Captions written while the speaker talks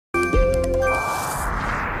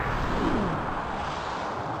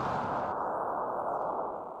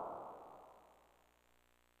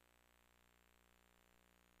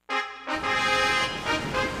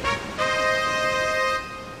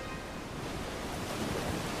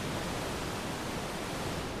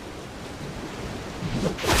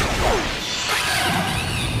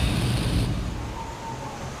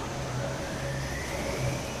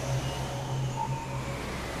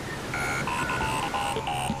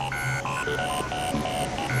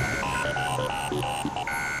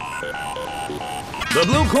The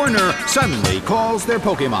blue corner suddenly calls their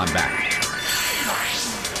Pokemon back.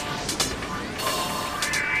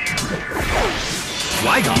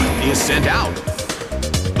 Flygon is sent out.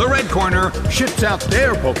 The red corner shifts out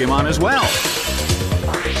their Pokemon as well.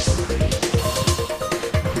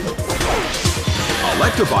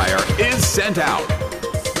 Electivire is sent out.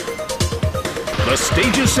 The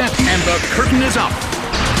stage is set and the curtain is up.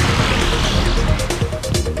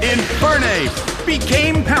 Infernape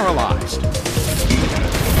became paralyzed.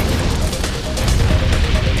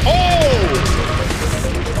 Oh!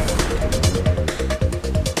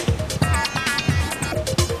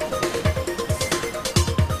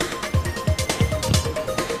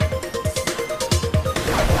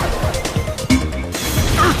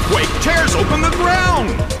 Earthquake tears open the ground!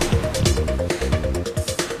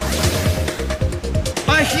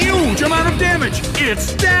 A huge amount of damage!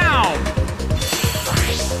 It's down!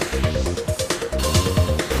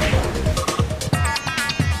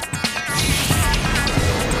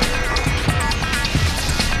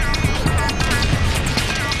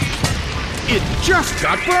 It just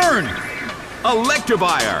got burned!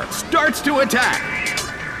 Electivire starts to attack.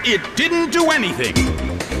 It didn't do anything.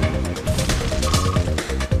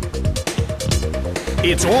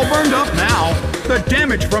 It's all burned up now. The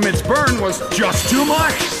damage from its burn was just too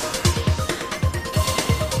much.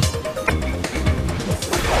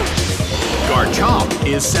 Garchomp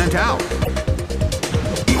is sent out.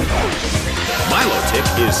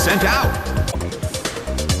 Milotic is sent out.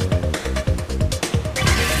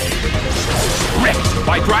 Wrecked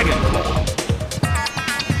by Dragon Claw.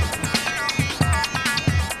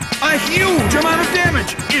 A huge amount of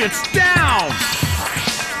damage. It's down.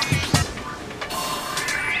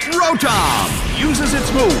 Rotom uses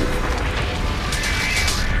its move.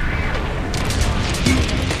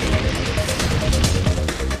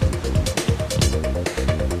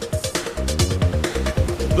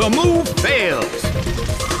 The move fails.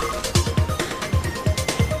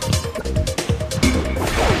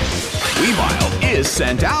 Weavile is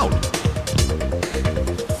sent out.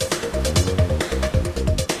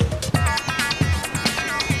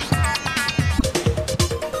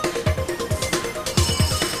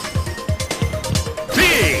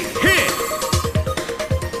 Big hit!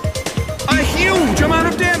 A huge amount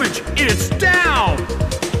of damage! It's down!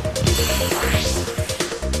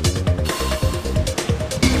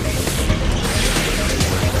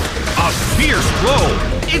 A fierce blow!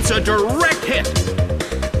 It's a direct hit!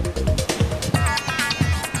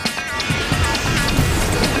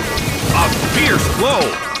 A fierce blow!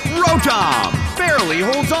 Rotom barely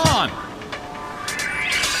holds on!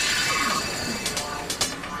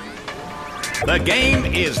 The game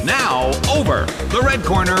is now over. The red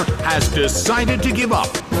corner has decided to give up.